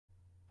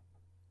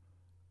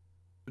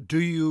Do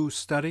you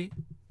study?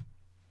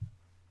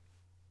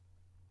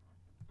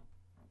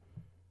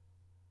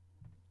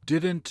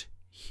 Didn't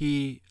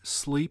he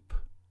sleep?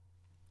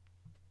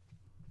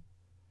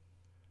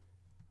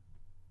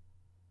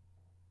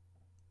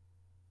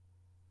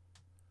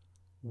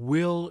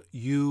 Will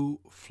you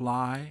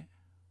fly?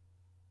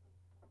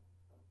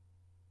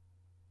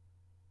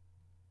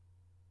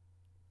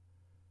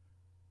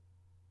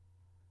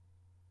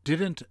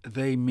 Didn't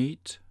they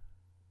meet?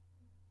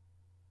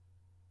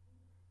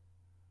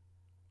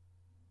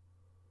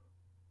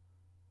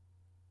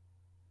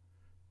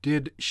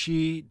 Did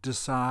she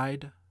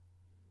decide?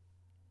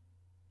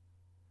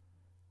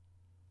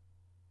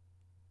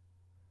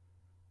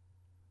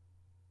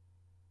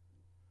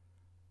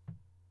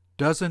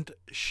 Doesn't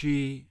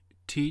she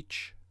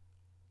teach?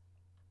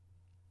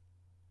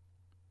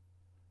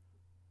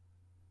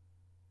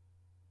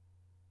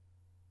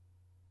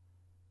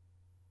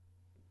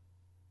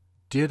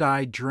 Did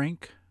I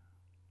drink?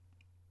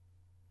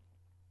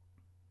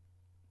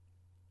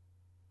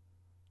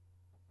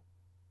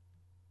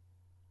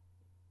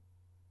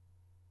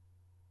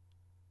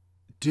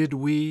 Did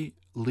we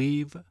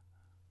leave?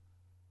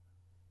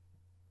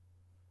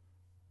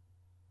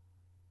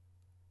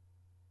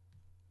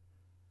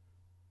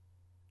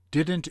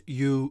 Didn't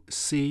you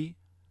see?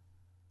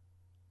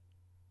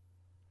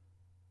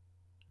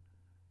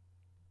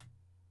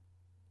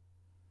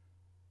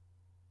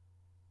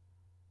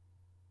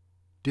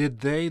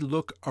 Did they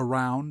look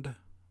around?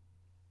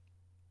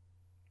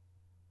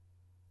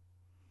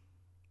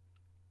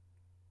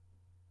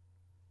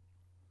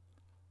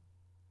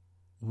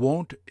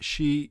 Won't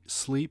she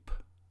sleep?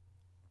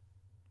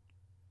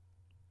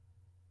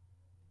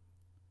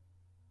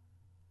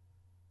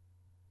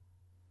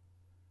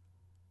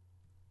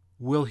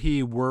 Will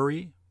he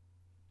worry?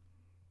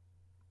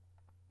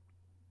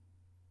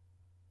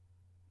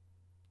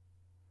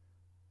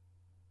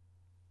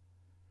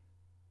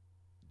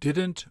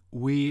 Didn't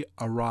we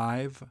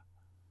arrive?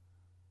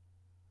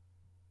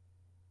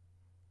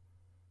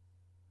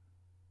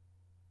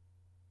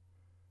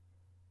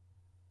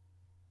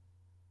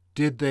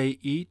 Did they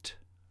eat?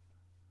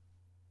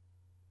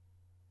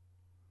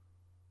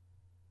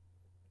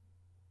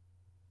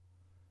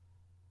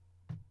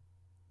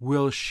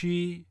 Will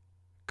she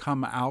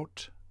come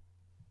out?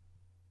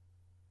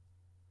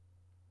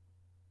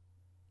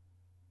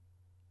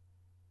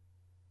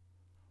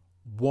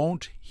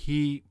 Won't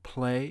he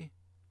play?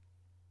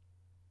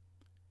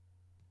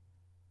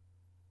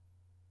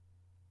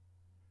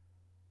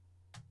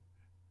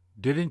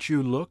 Didn't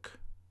you look?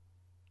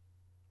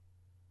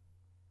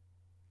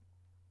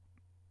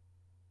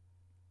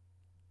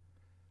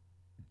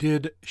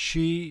 Did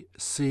she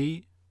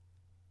see?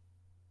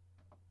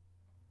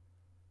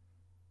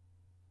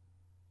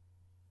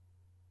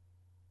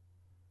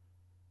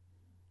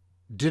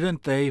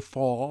 Didn't they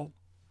fall?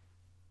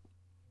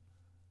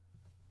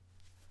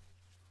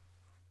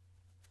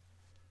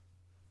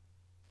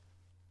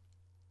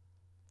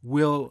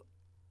 Will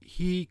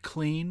he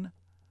clean?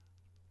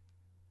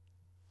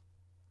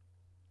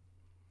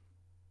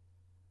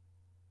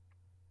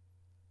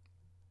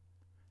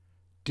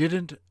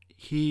 Didn't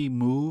he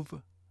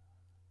move?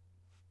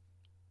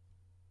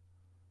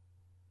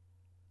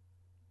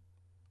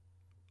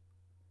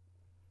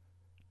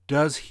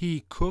 Does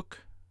he cook?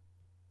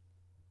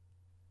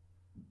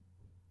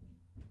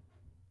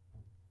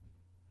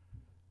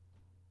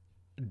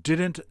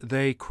 Didn't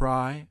they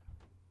cry?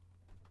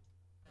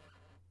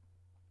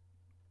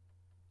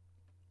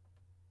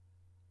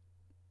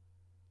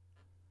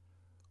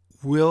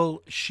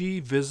 Will she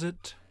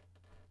visit?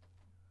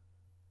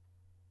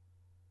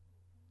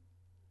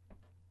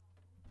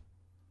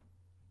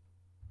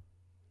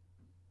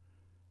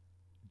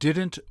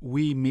 Didn't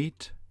we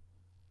meet?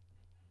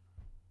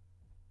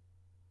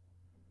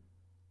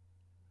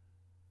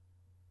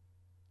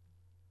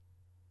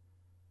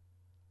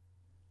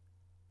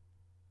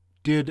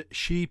 Did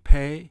she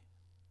pay?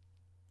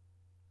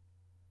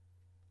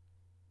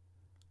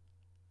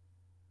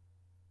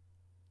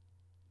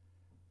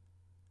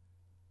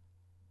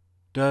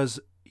 Does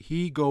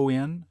he go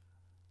in?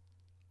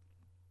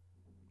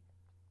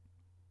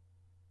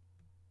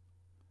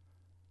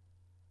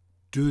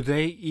 Do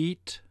they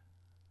eat?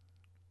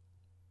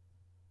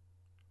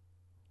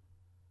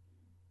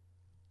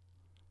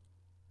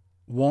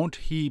 Won't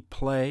he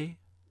play?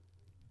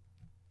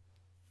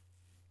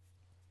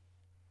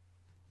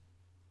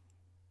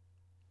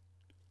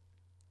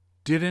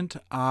 Didn't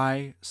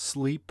I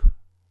sleep?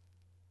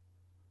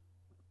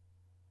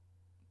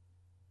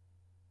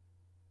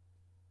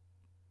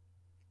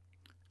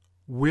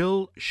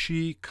 Will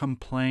she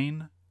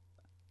complain?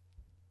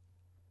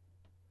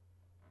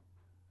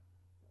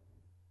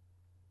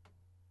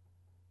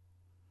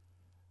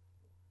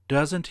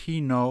 Doesn't he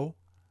know?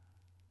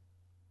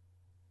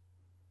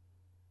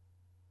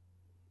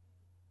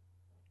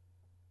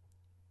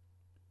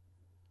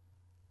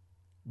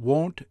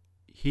 Won't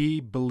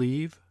he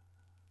believe?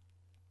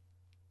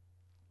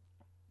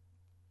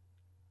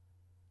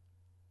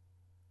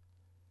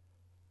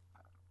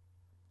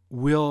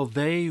 Will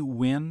they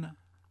win?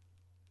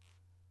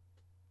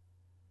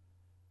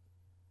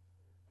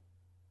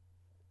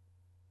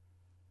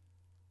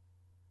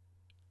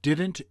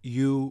 Didn't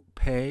you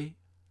pay?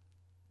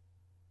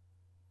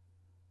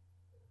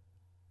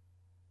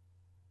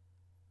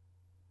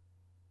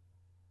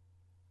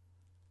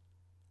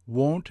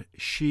 Won't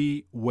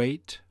she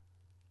wait?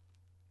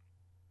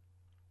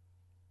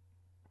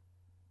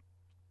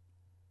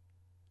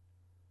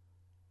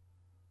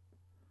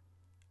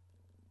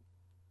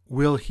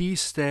 Will he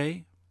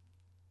stay?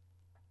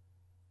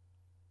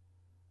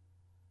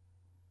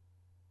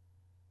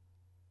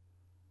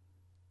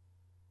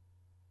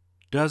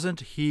 Doesn't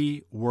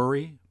he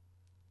worry?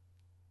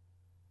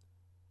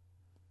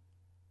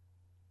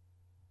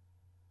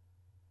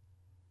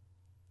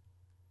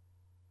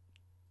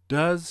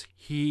 Does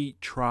he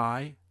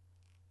try?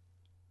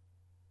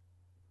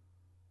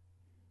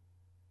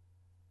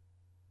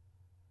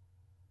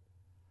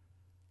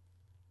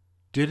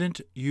 Didn't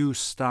you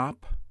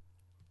stop?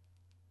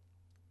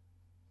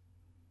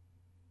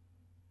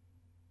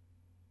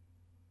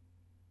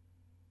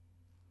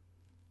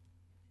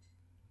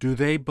 Do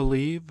they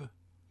believe?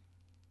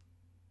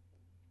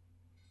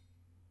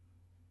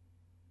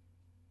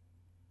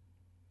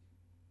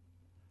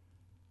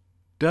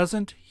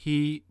 Doesn't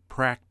he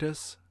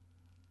practice?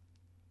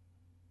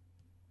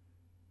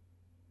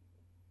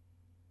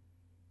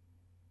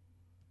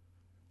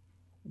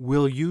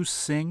 Will you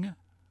sing?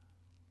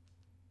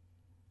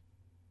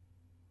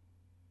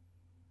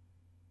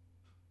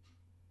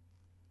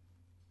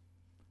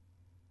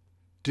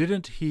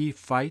 Didn't he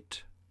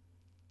fight?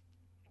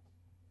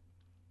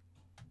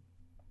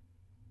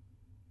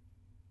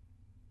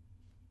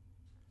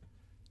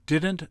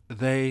 Didn't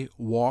they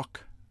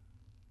walk?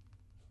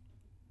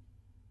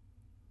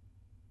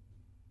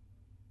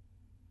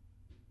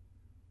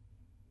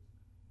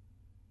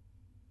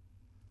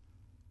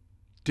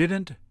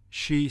 Didn't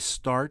she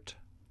start?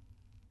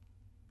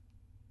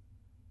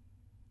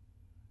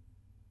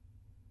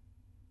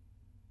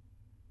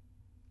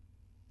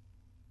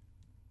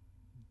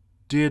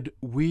 Did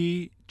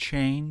we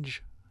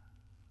change?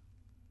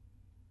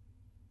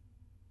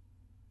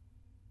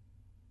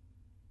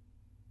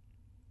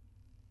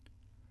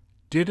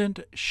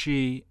 Didn't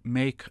she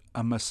make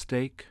a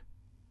mistake?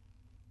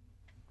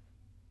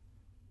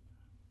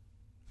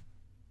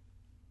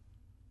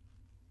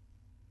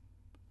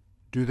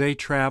 Do they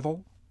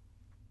travel?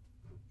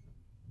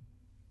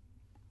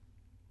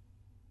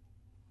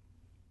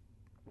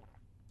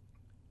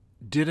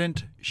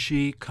 Didn't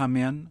she come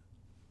in?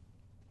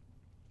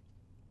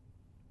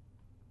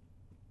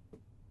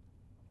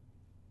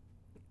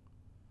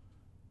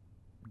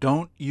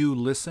 Don't you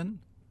listen?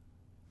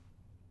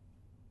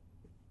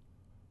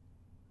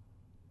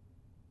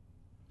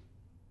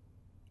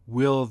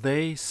 Will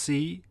they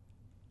see?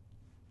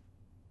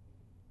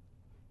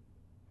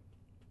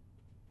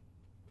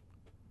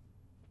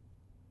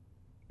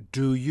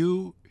 Do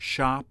you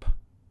shop?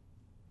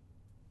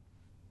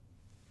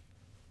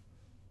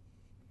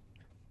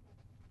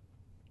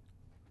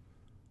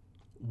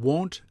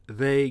 Won't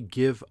they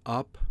give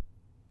up?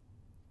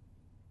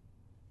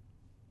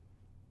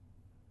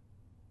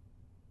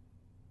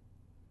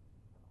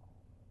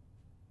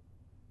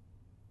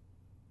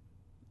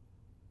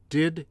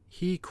 Did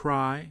he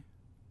cry?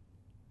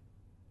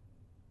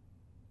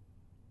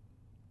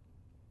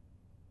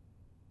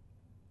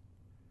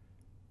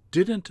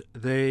 Didn't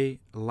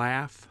they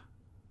laugh?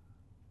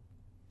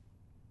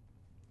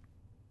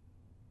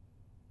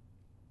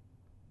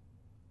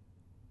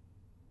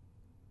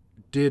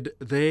 Did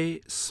they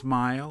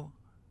smile?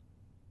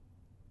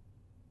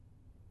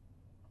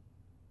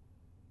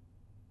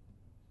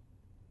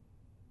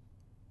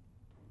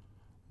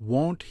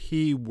 Won't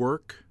he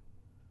work?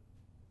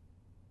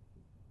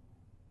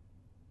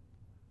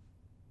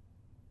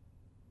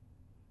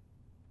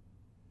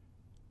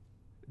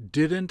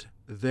 Didn't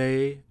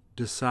they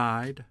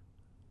decide?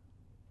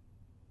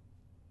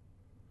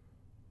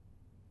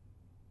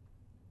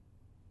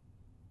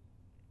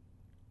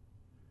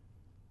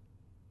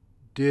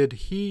 Did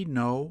he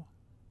know?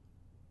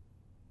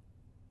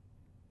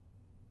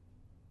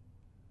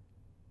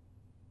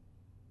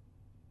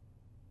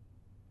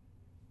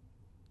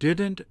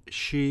 Didn't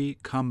she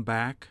come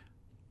back?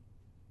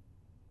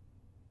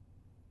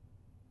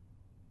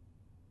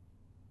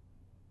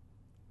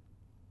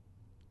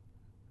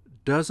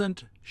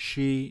 Doesn't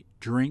she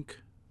drink?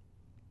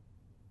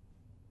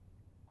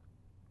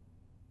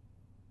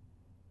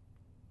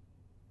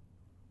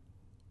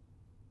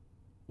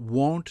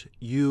 Won't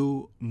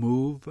you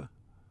move?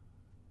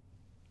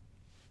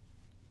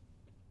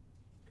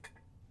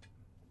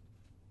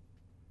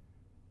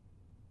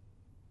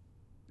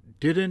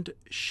 Didn't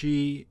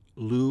she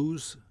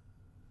lose?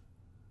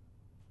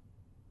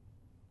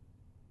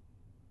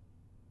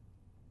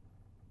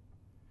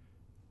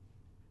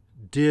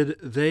 Did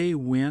they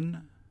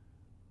win?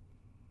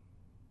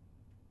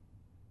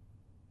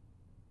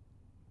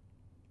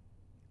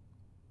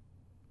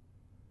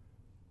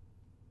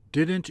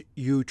 Didn't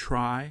you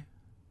try?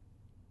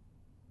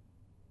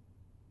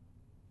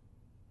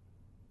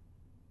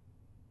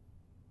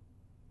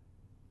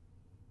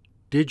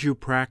 Did you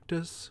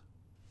practice?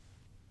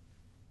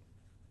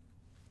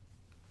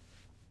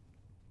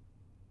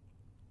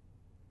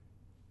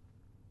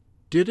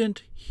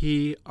 Didn't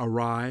he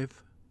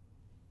arrive?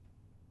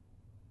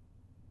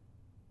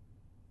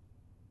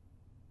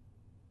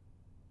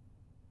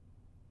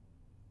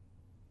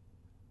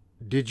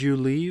 Did you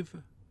leave?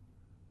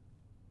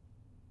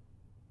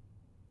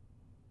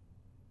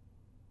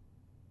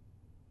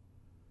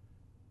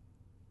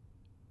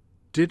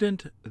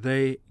 Didn't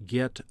they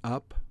get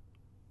up?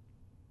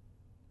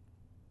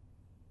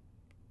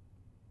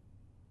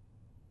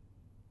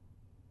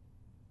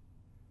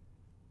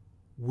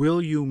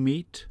 Will you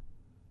meet?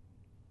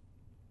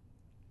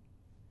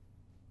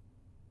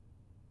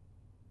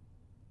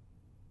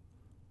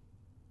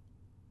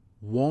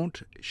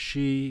 Won't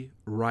she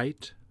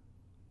write?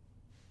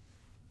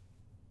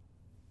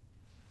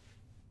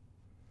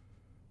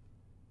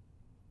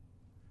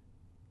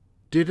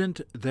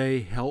 Didn't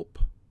they help?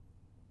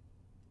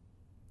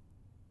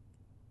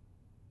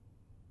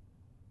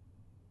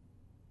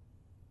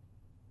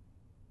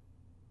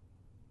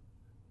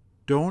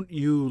 Don't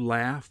you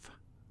laugh?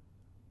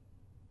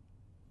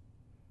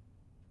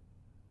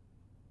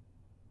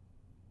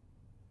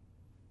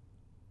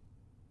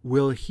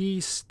 Will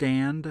he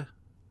stand?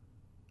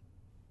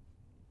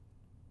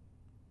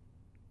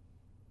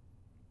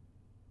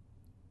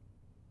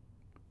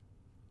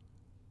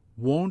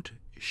 Won't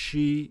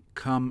she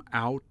come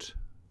out?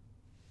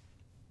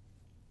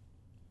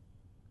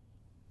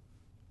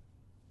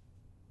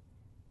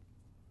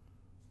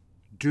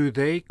 Do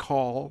they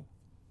call?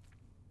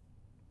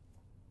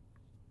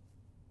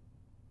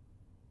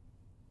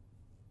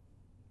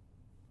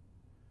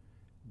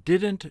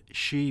 Didn't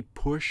she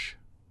push?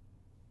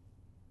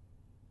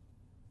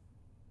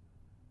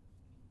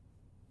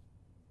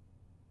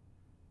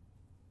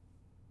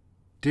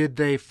 Did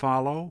they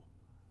follow?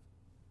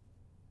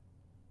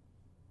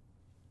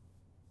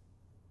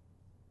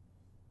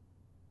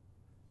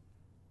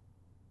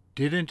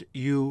 Didn't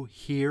you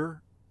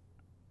hear?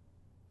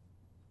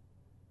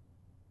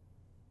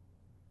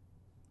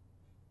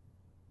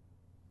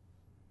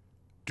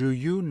 Do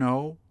you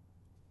know?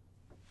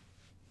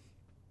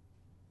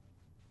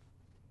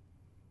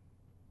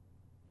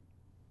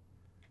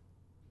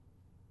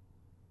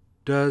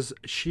 Does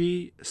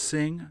she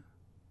sing?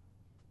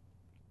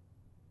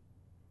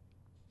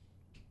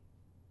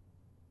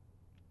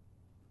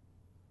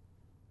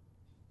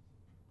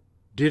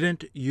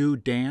 Didn't you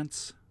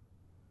dance?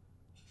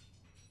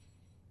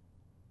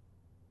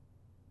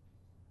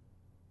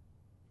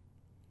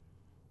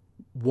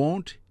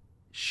 Won't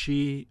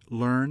she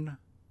learn?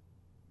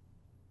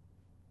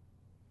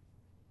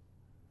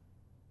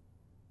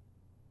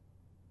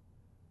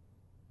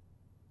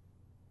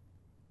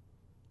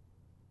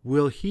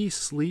 Will he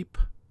sleep?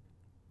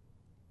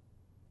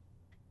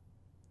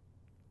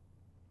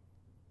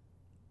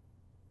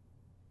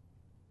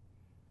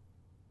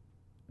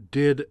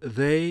 Did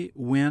they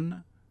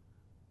win?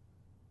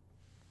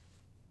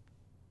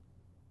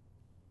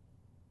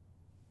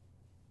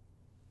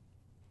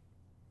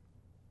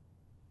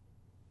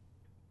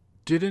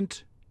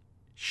 Didn't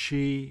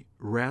she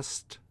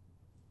rest?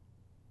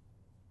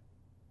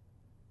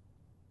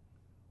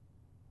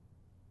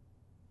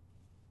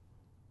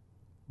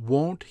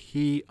 Won't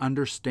he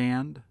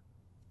understand?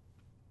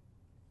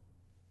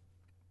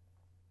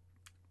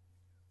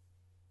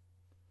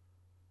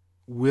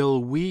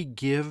 Will we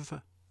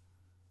give?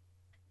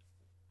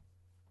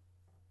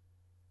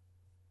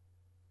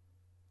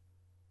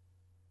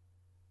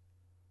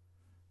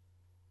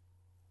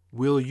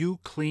 Will you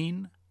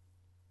clean?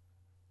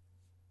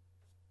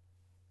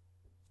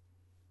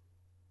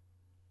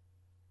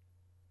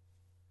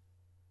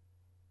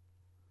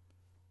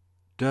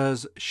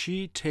 Does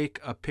she take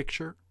a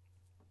picture?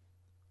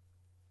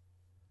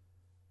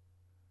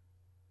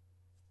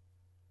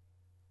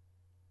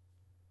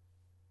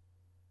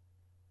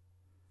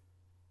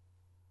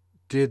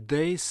 Did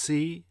they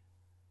see?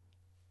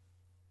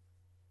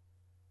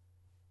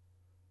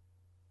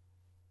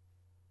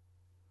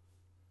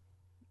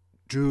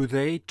 Do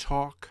they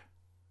talk?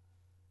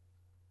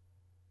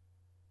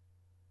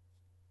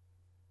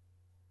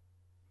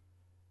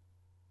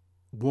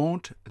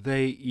 Won't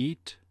they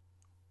eat?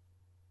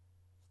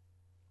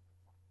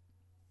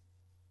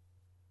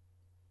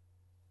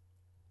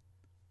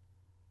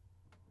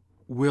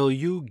 Will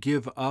you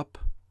give up?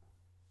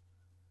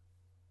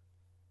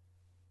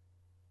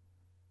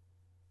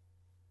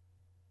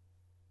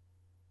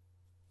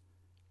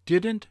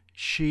 Didn't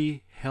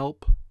she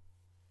help?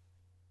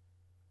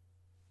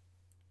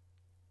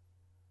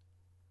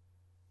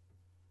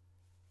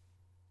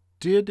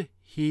 Did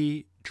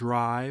he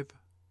drive?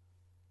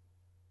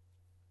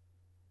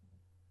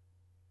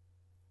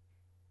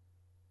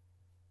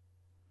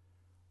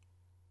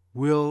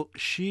 Will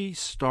she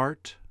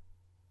start?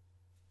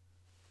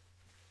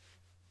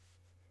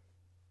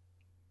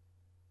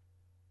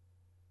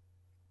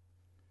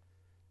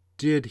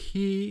 Did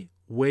he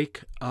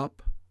wake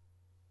up?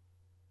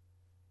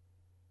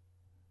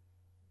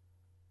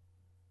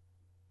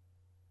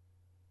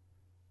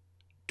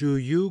 Do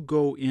you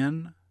go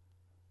in?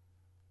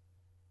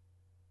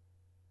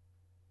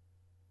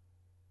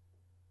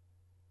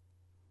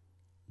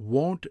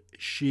 Won't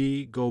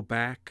she go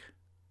back?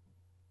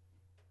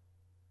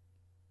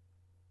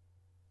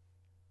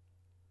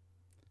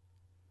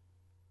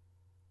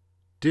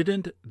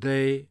 Didn't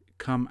they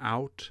come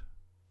out?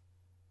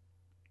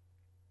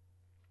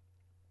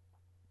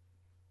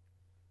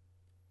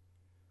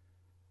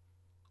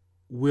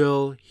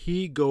 Will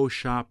he go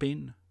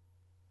shopping?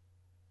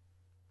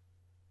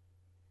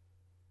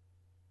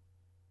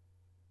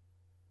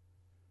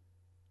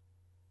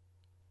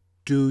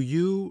 Do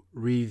you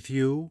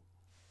review?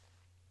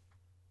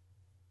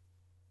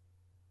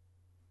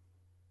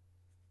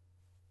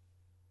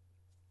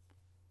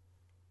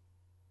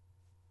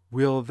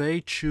 Will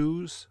they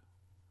choose?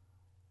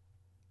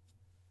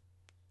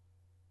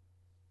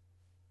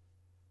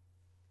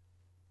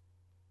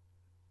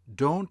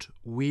 Don't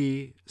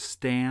we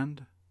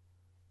stand?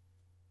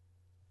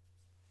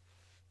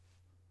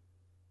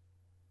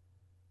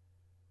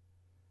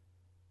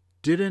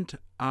 Didn't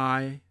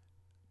I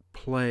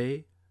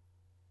play?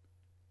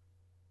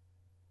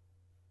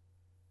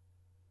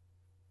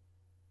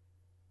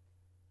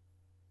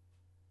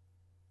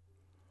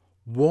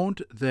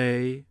 Won't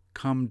they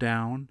come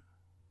down?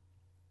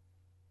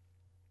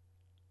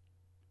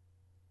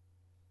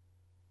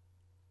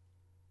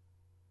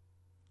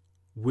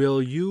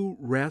 Will you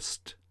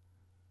rest?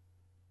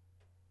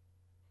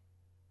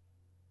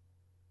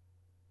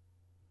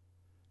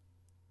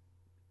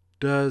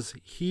 Does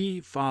he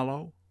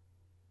follow?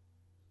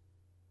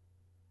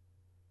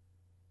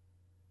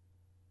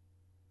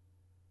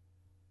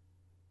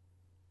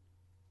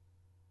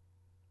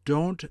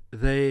 Don't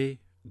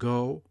they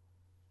go?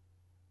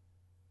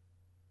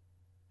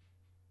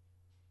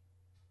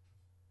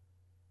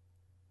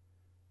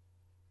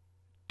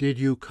 Did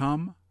you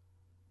come?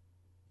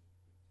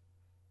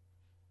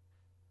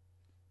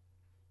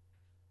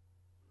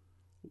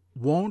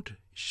 Won't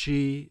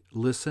she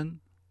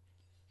listen?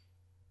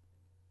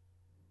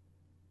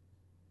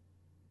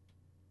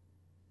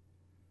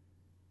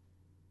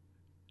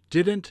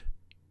 Didn't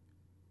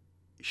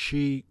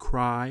she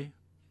cry?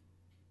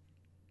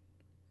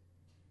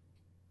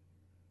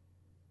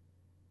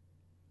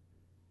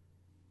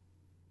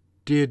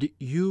 Did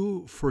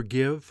you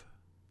forgive?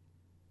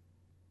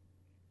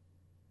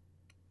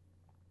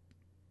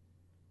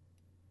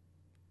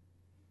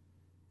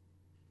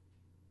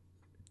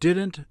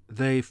 Didn't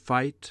they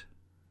fight?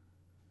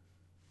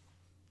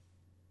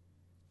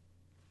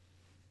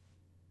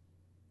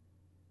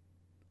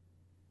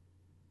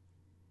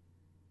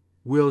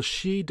 Will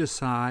she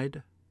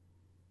decide?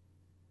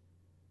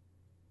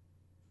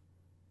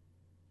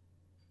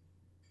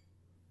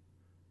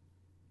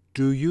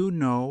 Do you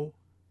know?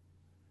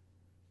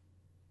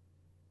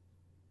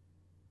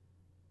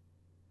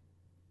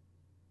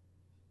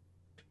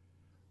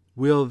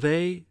 Will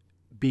they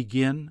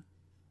begin?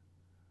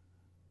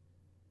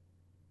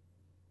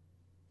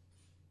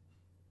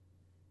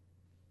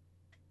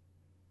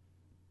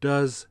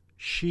 Does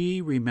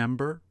she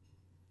remember?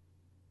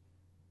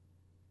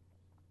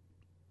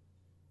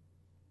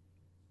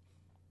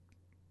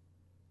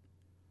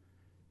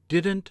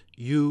 Didn't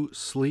you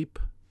sleep?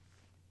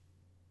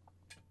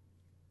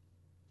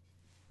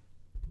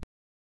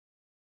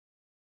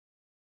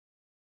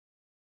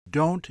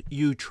 Don't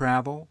you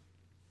travel?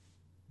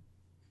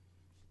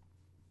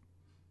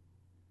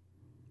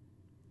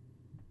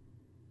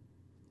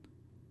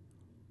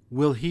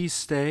 Will he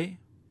stay?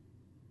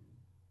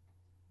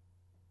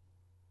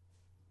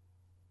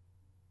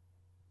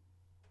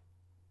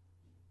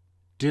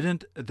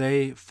 Didn't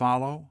they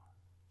follow?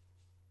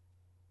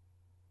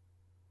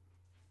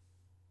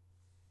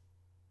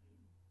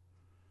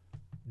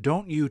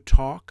 Don't you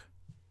talk?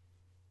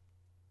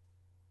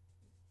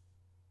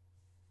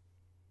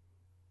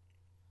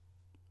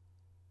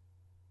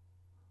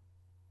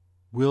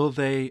 Will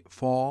they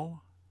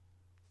fall?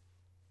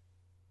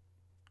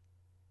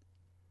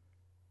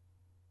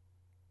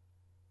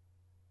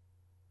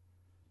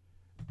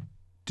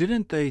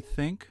 Didn't they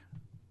think?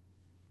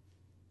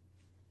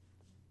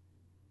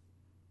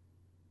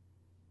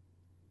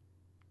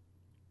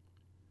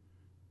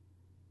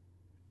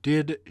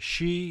 Did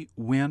she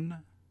win?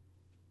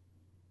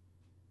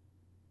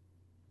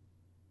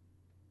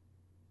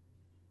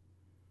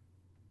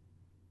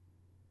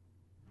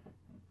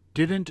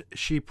 Didn't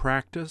she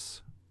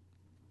practice?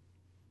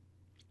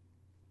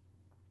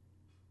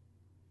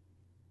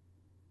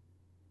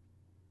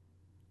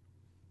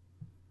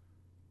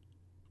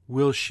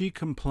 Will she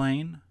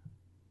complain?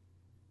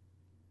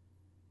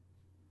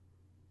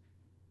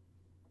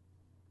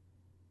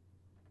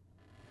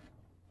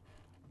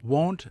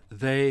 Won't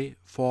they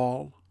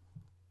fall?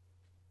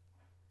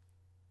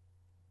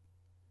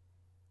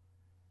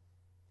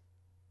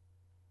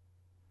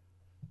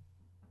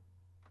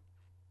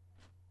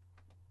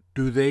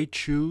 Do they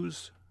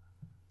choose?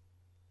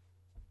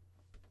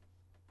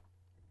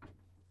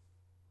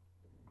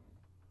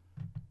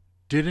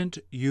 Didn't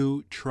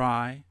you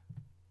try?